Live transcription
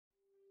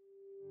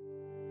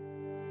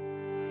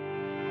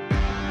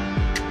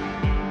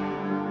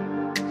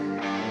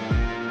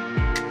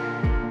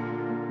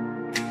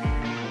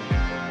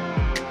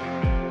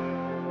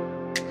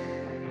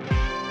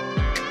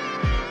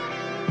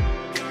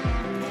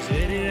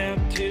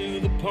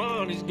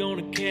on, he's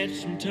gonna catch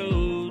some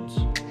toads.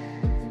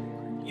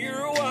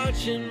 You're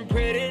watching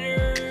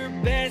Predator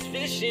bass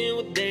fishing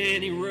with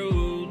Danny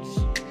Rhodes.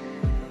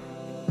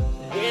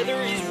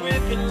 Whether he's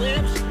ripping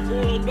lips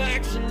or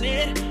unboxing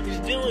it, he's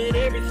doing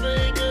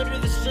everything under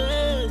the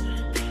sun.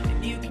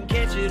 And you can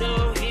catch it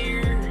all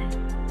here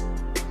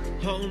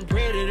on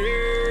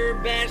Predator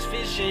bass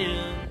fishing.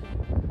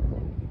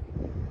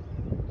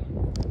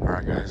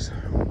 Alright guys,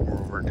 we're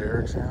over at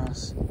Derek's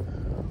house.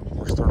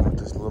 We're starting with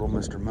this little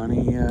Mr.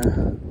 Money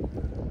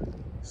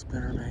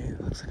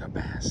spinnerbait. Looks like a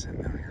bass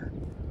sitting down here.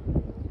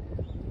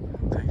 I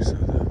don't think so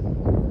though.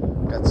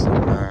 Got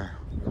some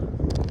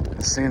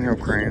sandhill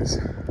cranes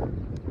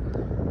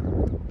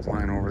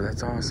flying over.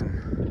 That's awesome.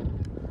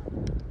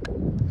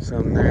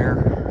 Some there.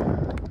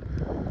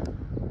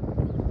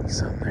 And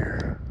some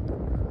there.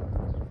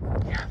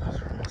 Yeah,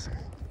 those are awesome.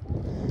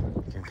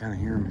 You can kind of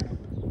hear them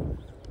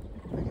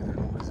making their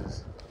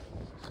noises.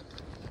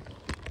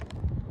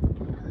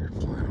 They're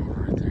flying over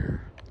right there.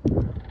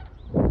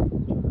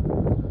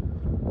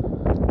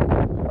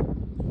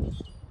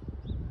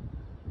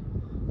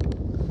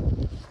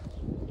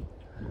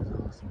 That's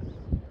awesome.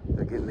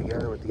 They're getting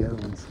together with the other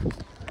ones.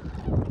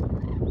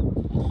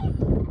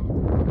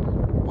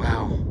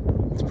 Wow,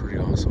 that's pretty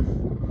awesome.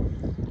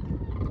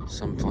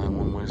 Some flying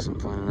one way, some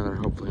flying another.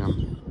 Hopefully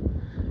I'm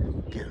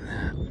getting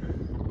that.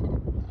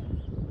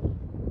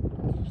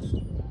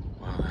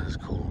 Wow, that is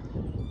cool.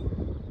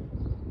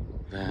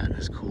 That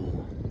is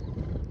cool.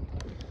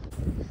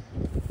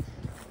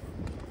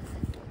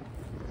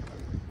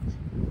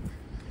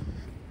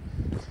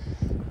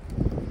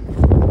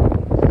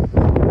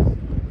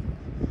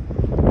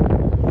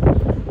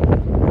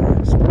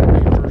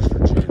 First for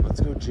jig. Let's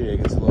go jig.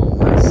 It's a little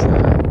less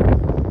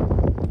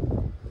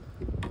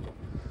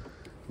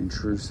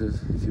intrusive,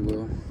 if you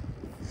will.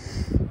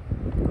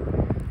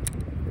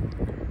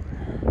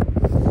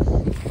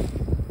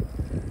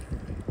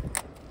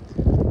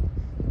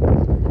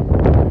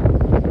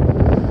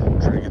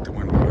 Try to get the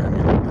wind behind me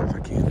a little bit if I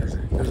can. There's a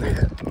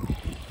hit.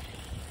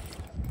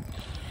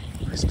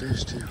 Nice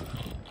fish too.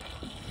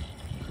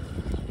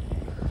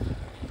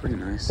 Pretty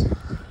nice.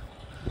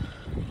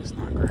 It's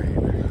not great.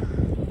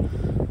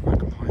 I'm not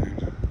complaining.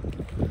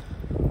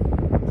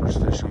 First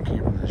fish on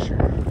camera this year.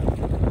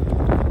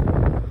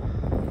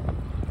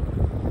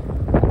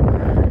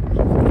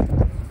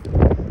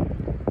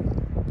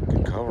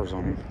 Good colors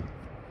on him.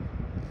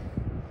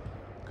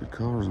 Good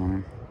colors on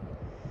him.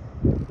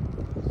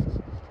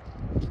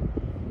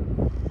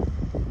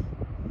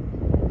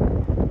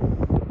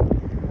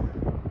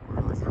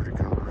 Really pretty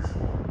colors.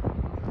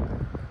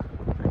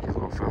 Thank you,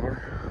 little feller.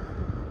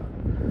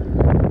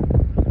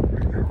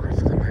 Right in the roof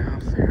of the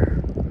mouth there.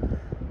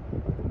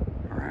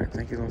 Alright,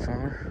 thank you, little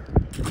feller.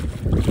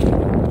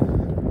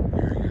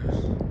 There he goes.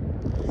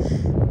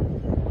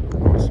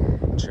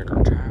 Awesome. Checker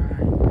tie.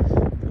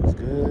 Feels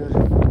good.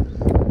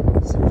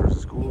 See if there's a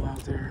school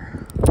out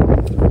there.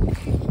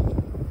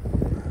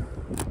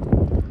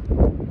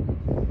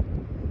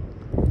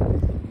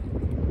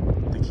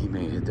 I think he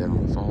may hit that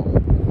on the fall.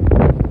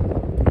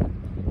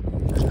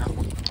 There's another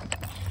one.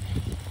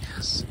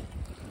 Yes.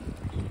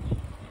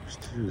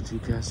 There's two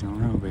casts in a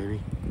row, baby.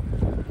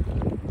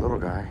 Little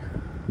guy,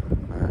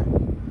 but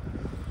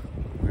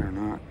we are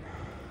not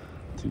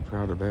too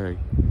proud to beg.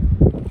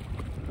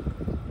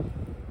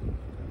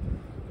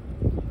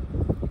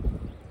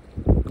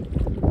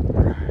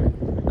 Alright,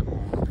 come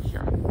on, what do you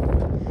got?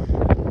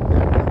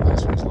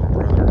 Last one's little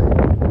brother.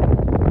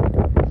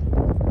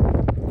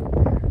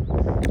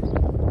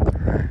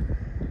 Alright.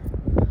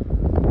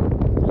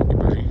 Thank you,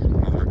 buddy.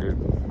 Another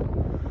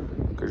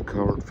good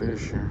colored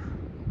fish here.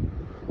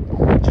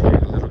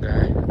 Jig, little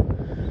guy.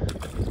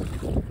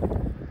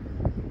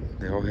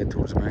 They all head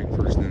towards the bank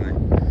first, and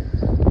then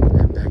they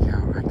head back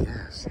out, I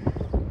guess.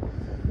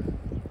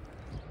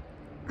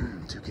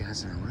 Two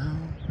casts in a row.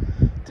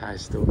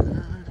 Tie's still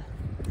good.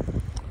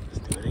 Let's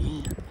do it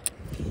again.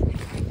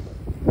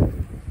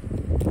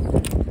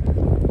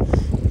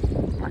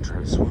 Might try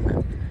to swim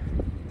it.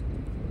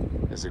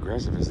 As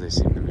aggressive as they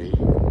seem to be.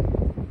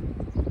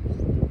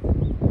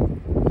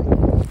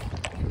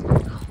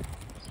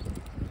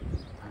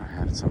 I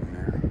had something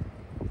there.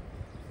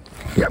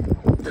 Yep.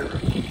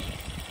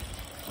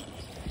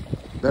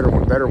 Better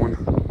one, better one.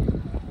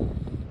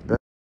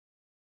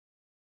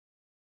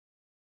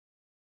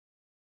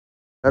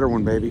 Better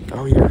one, baby.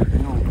 Oh yeah,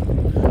 hang on.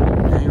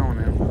 Hang on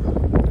now.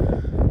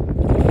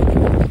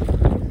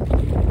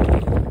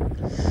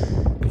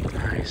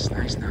 Nice,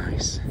 nice,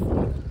 nice.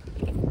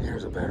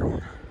 There's a better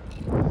one.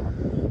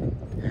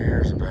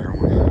 There's a better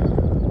one.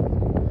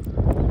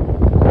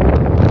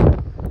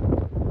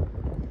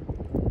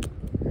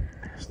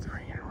 There's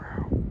three in a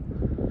row.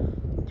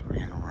 Three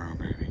in a row,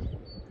 baby.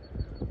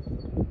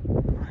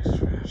 Nice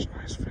fish,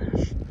 nice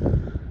fish.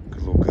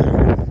 Good little guy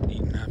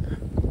eating up.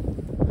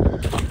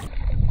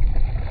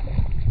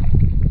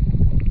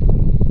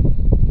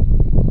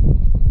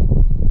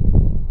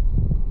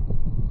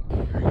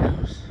 There he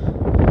goes.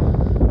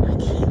 I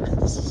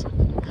can't.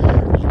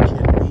 Are you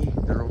kidding me?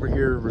 They're over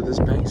here where this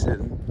bank's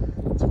sitting.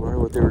 That's where I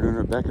would what they were doing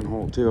at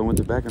Beckenholt too. I went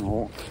to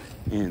Beckenholt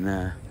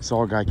and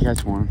saw a guy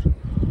catch one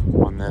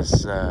on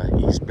this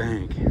east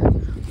bank.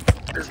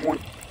 There's one.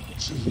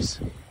 Jeez,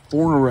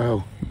 4 in a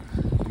row.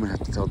 I'm gonna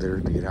have to tell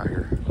Derek to get out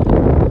here.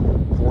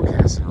 4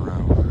 casts in a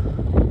row.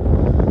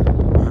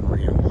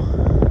 Unreal.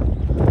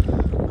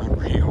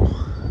 Unreal.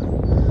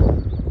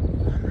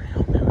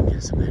 Unreal. Maybe we can get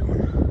us a big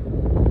one.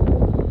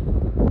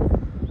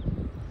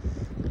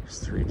 There's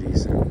 3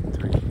 decent,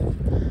 three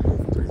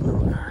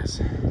little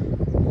guys.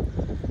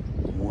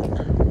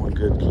 One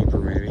good keeper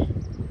maybe.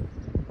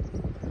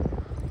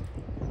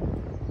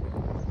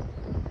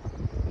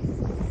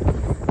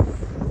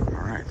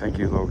 All right, thank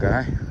you, little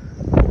guy.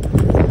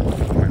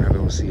 Might not be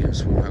able to see him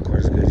swim out quite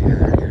as good. Yeah,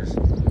 there he is.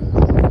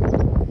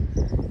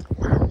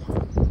 Wow.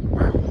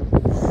 Wow.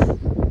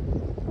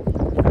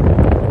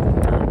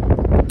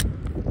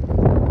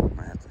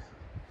 Might have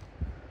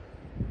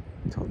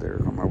to tell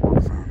Derek on my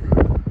work phone.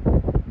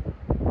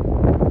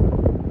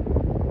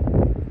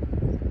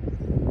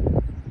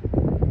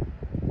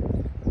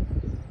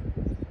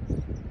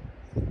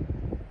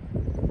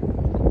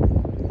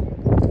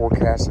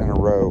 Casts in a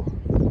row.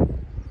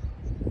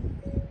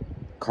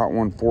 Caught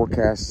one 4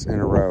 casts in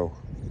a row.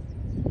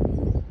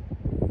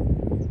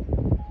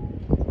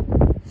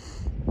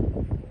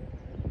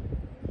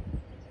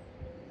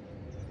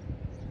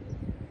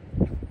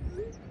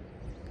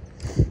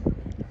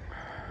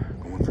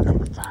 Going for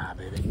number 5,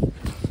 baby.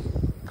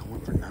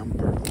 Going for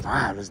number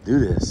 5. Let's do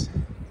this.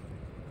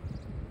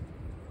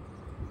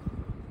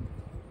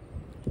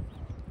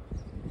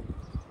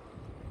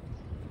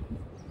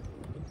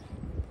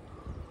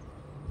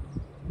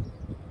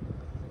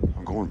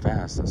 Going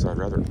fast, so I'd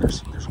rather.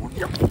 There's one.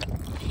 Yep.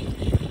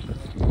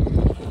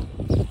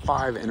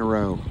 5 in a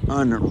row.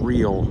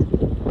 Unreal.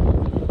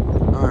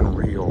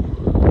 Unreal.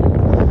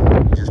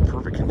 Just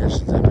perfect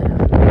conditions up here.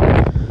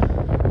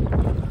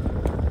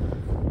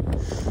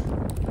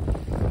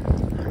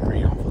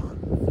 Unreal.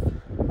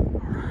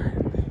 Alright,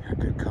 they got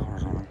good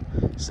colors on them.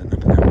 Sitting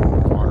up in that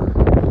warm water.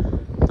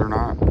 They're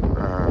not,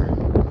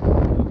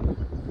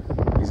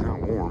 he's not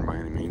warm by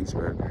any means,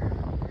 but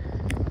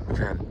we've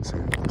had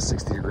some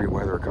 60-degree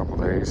weather a couple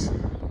days.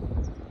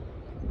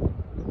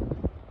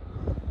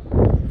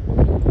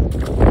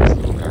 These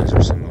little guys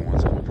are some of the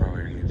ones that we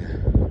probably need to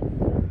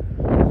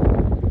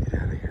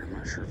get out of here. I'm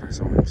not sure if I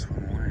saw him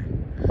swim away.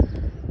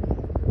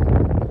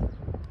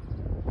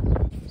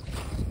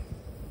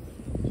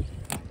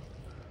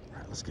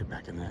 Alright, let's get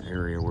back in that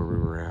area where we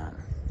were at.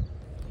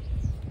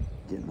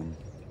 Getting them.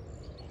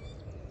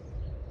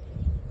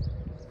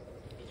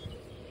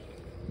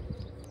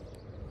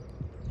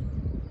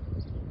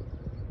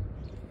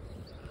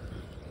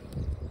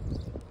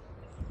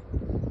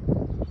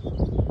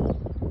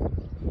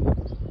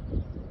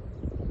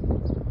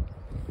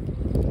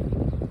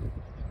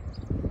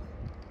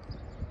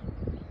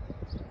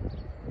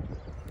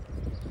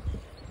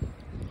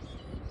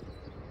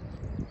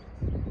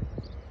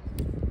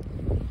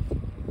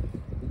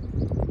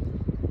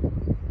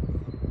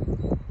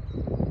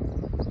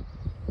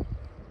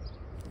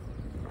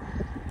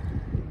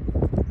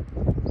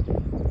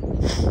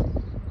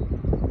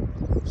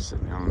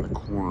 Sitting down in the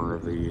corner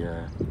of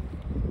the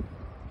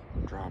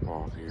drop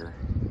off here.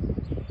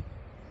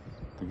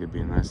 I think it'd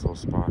be a nice little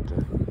spot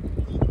to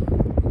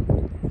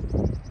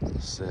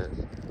sit,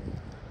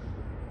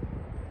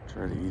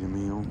 try to eat a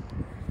meal.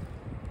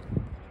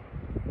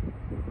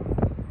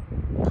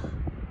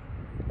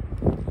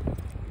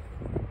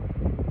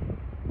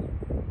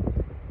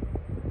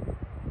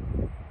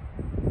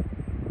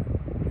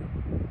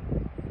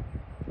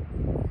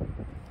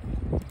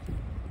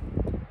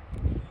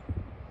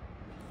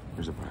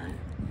 There's a bite.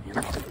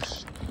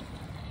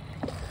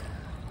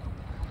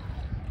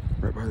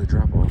 Right by the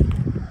drop off. A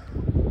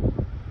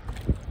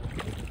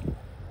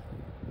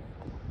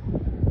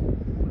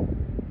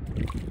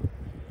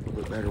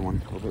little bit better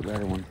one. A little bit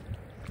better one.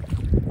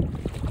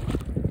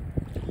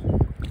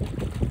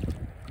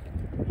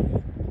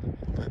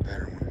 A little bit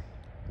better one.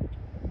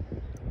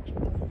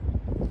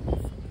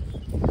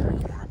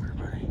 Alright, come on up here,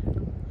 buddy.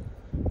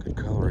 Good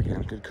color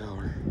again. Good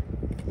color.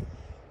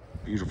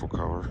 Beautiful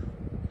color.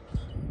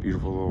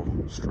 Beautiful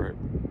little stripe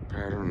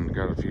pattern.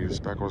 Got a few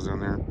speckles down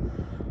there.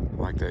 I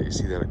like that. You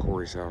see that at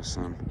Corey's house,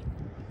 son.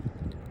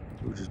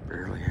 We just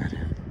barely had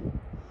him.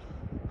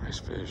 Nice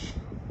fish.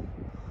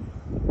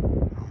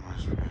 Oh,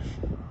 nice fish.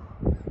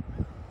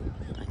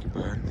 Thank you,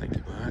 bud. Thank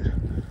you, bud.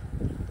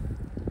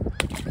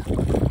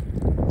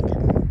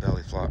 Getting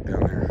belly flop down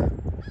there.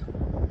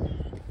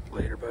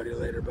 Later, buddy.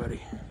 Later,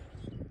 buddy.